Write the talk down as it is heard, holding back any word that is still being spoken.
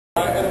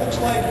It looks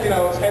like,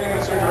 it's heading in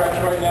a certain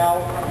direction right now.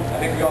 I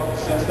think we all can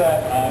sense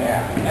that.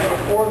 And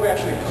before we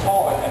actually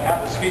call it and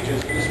have the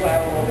speeches, we just want to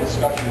have a little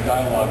discussion and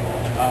dialogue.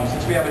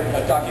 Since we have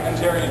a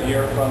documentarian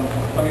here from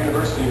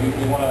university,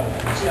 we want to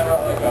just have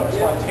a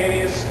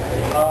spontaneous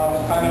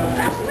kind of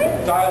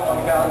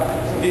dialogue about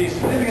the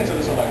significance of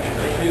this election,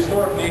 the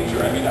historic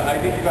nature. I mean, I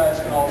think you guys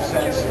can all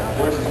sense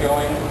where this is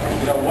going,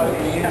 what it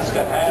means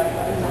to have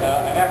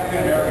an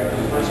African American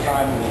for the first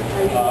time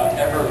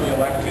ever be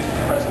elected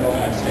president of the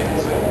United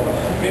States.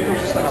 Maybe we'll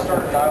just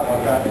start a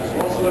dialogue about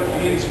also what it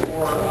means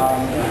for,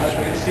 as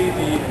we can see,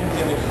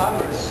 in the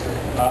Congress,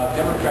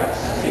 Democrats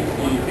seem to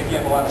be picking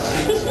up a lot of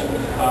seats and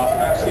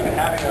perhaps even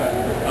having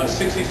a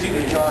 60-seat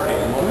majority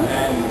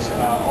and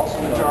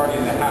also majority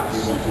in the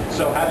House.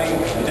 So having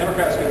the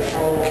Democrats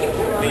control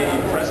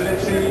the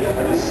presidency,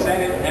 the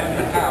Senate, and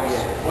the House,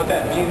 what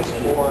that means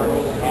for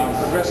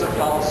progressive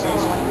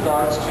policies with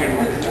regards to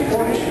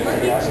important issues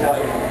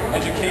like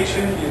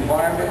education, the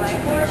environment,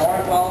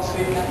 foreign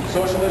policy,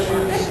 social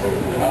issues,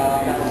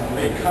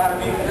 the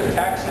economy,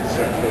 taxes.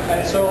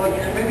 And so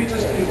maybe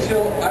just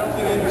until, I don't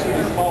think anybody's going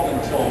to be called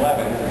until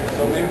 11,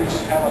 so maybe we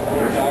just have a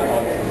little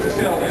dialogue.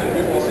 Still,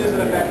 this is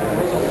an event from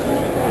Roosevelt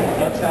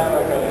Institution. Let's have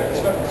a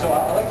discussion. So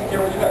I'd like to hear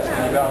what you guys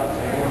think about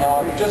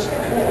just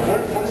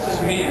what does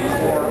this mean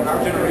for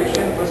our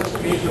generation? What does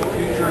this mean for the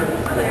future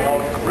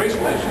of race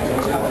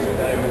relations?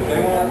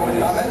 Anyone have any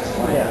comments?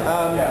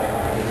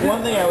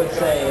 One thing I would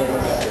say is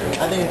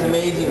I think it's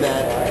amazing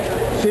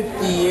that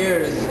 50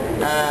 years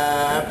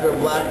after a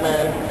black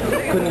man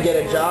couldn't get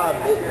a job,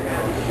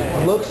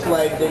 it looks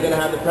like they're going to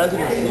have the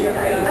presidency.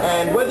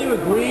 And whether you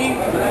agree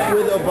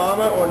with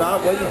Obama or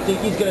not, whether you think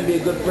he's going to be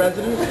a good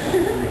president,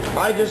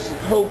 I just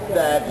hope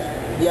that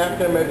the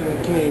African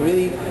American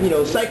community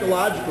really,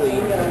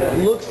 psychologically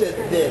looks at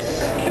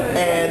this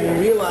and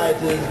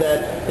realizes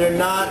that they're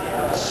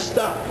not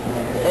stuck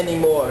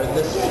anymore.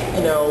 This,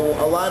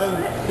 a lot of,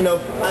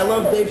 I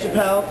love Dave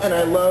Chappelle and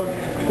I love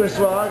Chris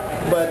Rock,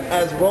 but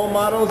as role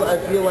models, I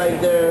feel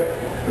like they're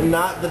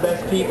not the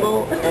best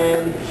people,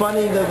 and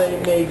funny though they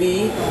may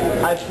be,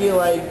 I feel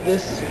like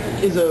this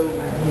is a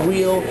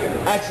real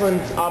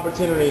excellent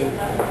opportunity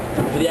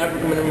for the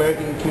African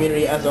American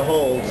community as a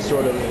whole to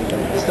sort of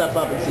step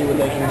up and see what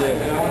they can do.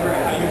 And I wonder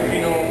how you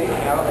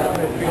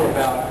feel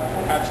about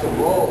perhaps the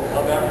role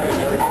of African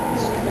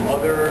Americans,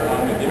 other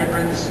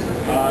immigrants,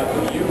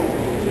 you,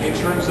 in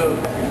terms of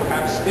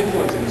perhaps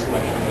influencing this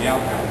election, the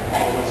outcome.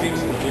 So it seems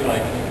to be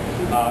like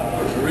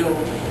a real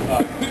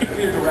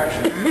clear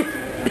direction.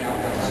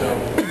 So,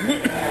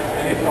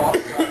 any thoughts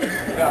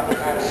about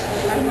perhaps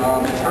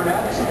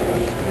turnout?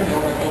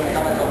 Anyone want to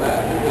comment on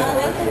that?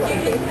 You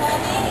can call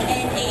me,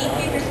 and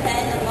 83%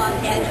 of Los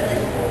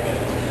Angeles voted.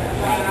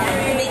 That's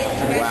the biggest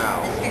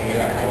congressional district in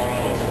the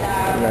country.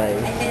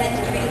 Nice. I say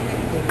that's pretty good.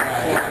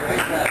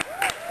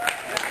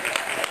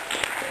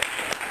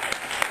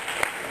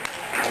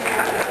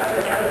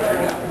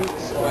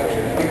 I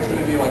think it's going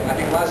to be like, I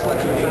think last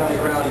election was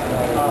around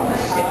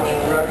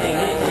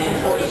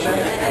 40%.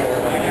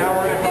 Now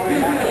we're at probably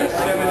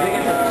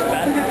 70%.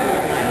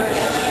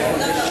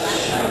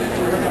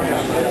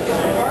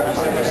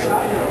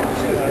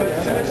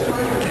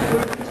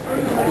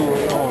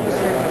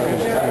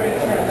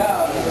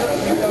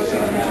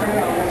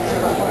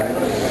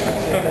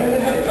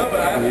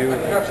 You're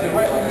absolutely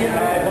right. The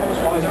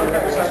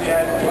Democrats actually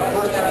had the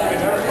first African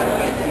American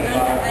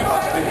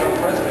possibly become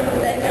president.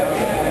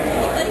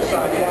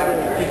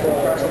 People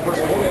perhaps the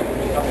first woman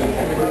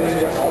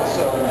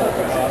also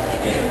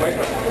vice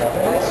president.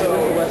 Also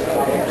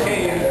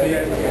became the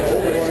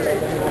oldest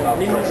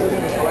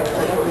president elected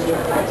for the first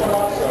time.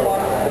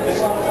 So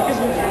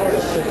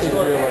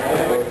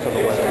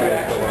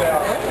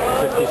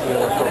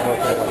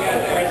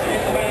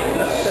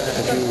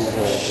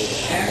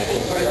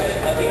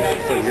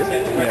this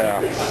is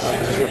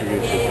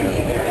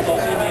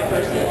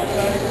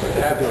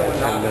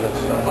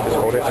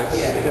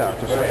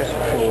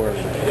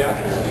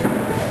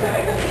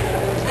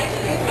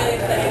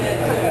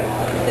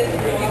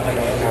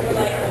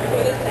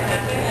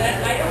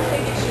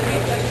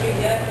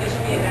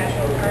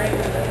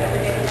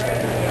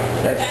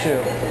That's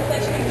true.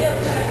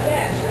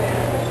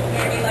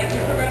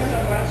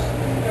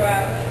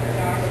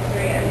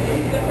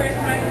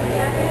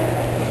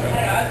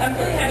 I'm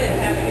really happy it's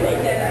happening.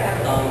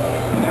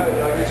 now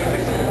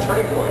it's a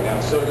turning point now.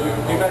 So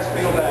you guys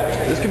feel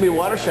that This could be a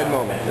watershed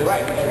moment.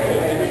 right?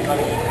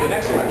 The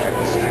next election,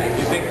 do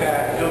you think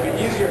that it'll be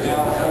easier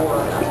now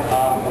for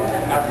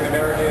African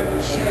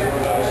Americans,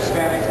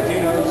 Hispanics,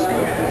 Latinos?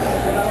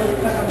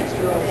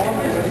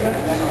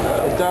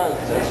 It does.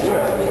 That's true.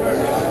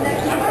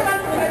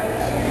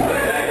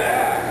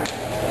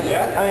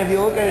 Yeah. I mean, if you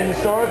look at it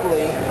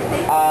historically,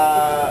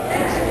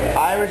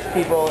 Irish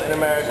people in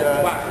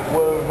America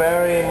were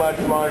very much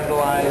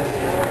marginalized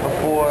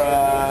before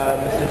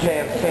Mr.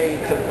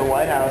 JFK took the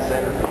White House,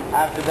 and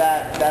after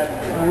that, that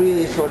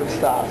really sort of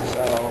stopped.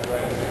 So,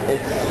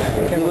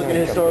 if you look at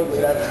it historically,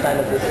 that's kind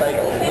of the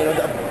cycle.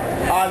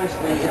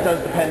 obviously it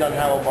does depend on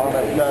how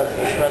Obama does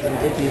as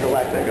president if he's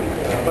elected.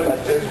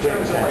 But there's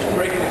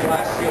breaking the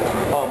glass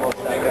ceiling. Almost.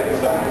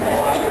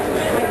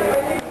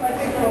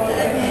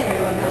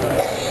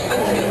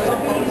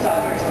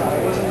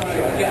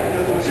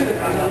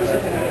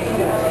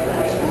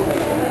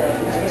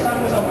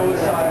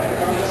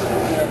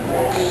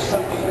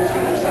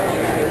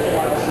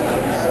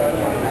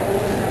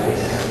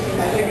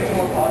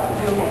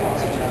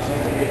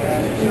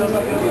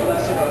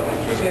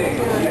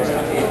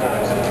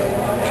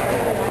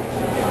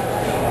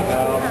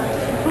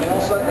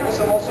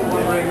 I'm also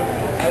wondering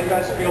how you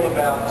guys feel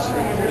about,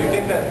 do you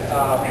think that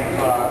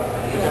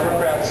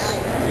Democrats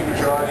be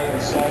majority in the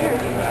Senate,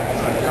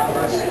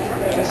 Congress,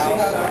 and the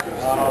House,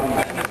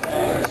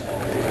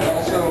 and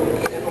also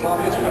if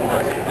Obama is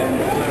president, and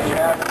you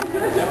have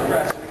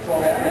Democrats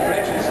control all the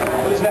branches,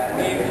 what does that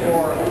mean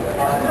for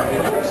our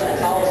interest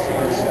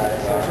policies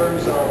in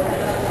terms of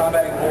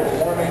combating global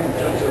warming, in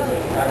terms of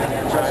having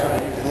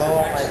aggressive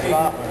vaccine,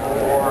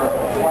 or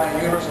providing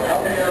universal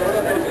health care,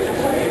 whatever those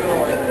issues may be?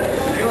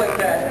 I feel like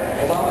that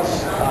Obama's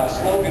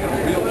slogan of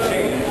real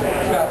change is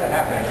about to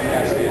happen in the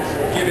United States,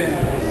 given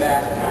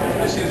that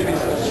there seems to be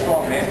such a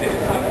strong mandate in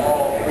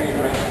all three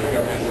branches of the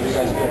government. What do you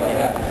guys feel about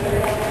that?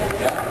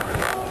 Yeah?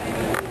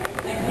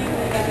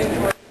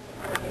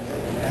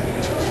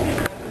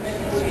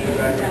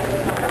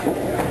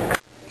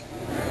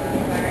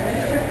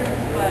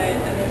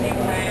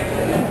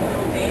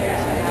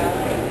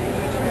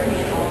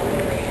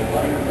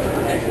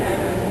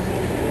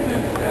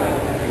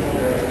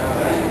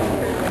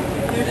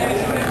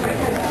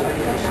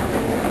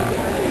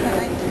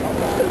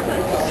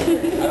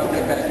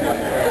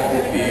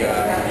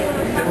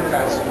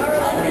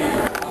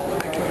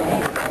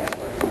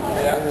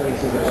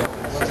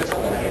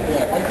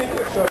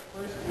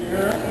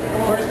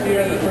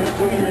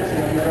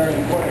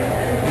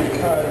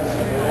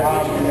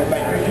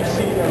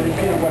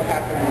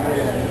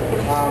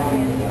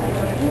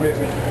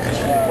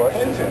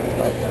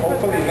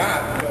 Hopefully not,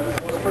 but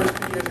those first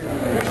 2 years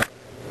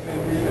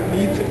we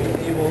need to be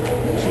able to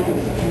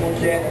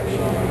get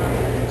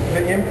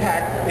the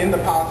impact in the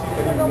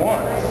policies that we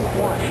want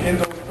in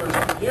those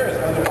first 2 years.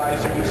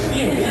 Otherwise, you can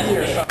see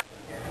immediately something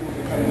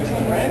becoming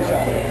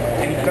disenfranchised,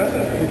 and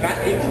he's not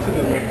able to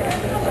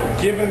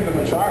deliver, given the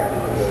majority.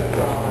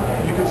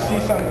 You could see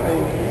something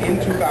in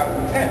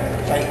 2010.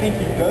 I think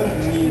he does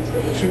need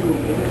to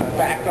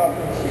back up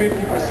 50%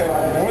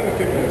 or more than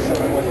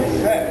 50% of what he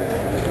said.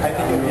 I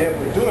think he'll be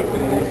able to do it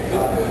within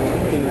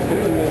his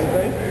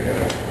administration.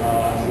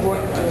 What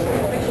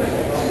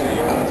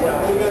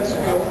do you guys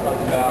feel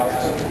about,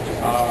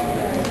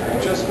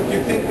 just do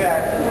you think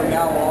that from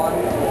now on,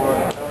 for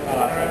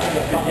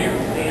the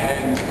youth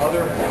and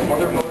other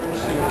voters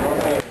who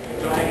normally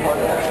don't take part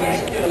in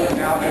elections,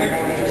 now they're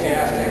more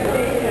enthusiastic,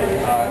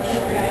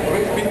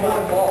 be more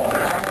involved in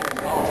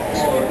politics,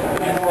 or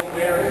be more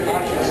aware and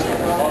conscious of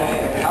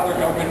how their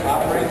government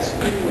operates,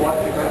 what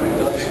the government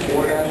does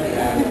for them,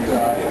 and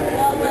was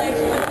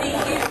for them,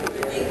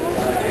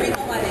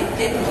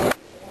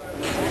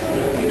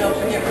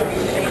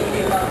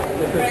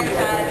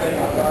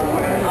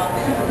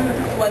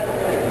 but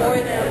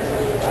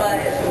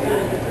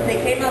they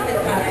came up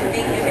this time, I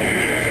think it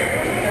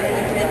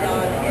really depends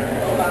on if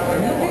Obama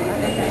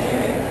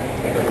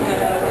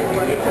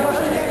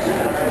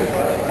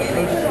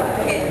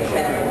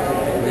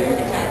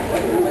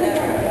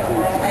whatever.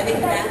 I think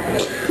that's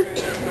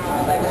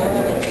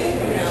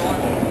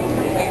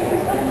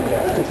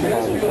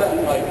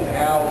like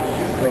now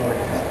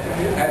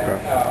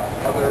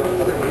other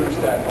groups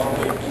that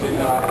normally did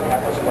not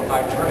have such a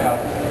high turnout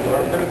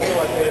are going to feel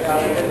like they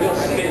have a real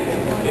stake in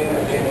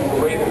the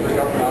way that the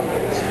government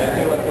operates. They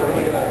feel like they're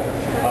really going to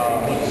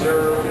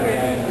observe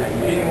and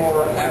be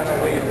more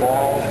actively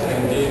involved and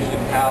engaged in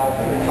how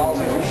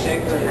policies are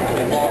shaped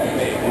and laws are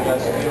made. You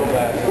guys feel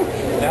that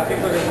now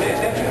people are going to pay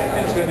attention,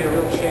 and it's going to be a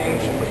real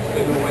change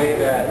in the way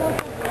that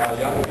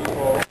young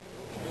people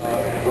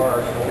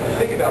are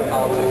thinking about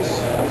politics,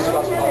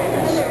 discuss politics.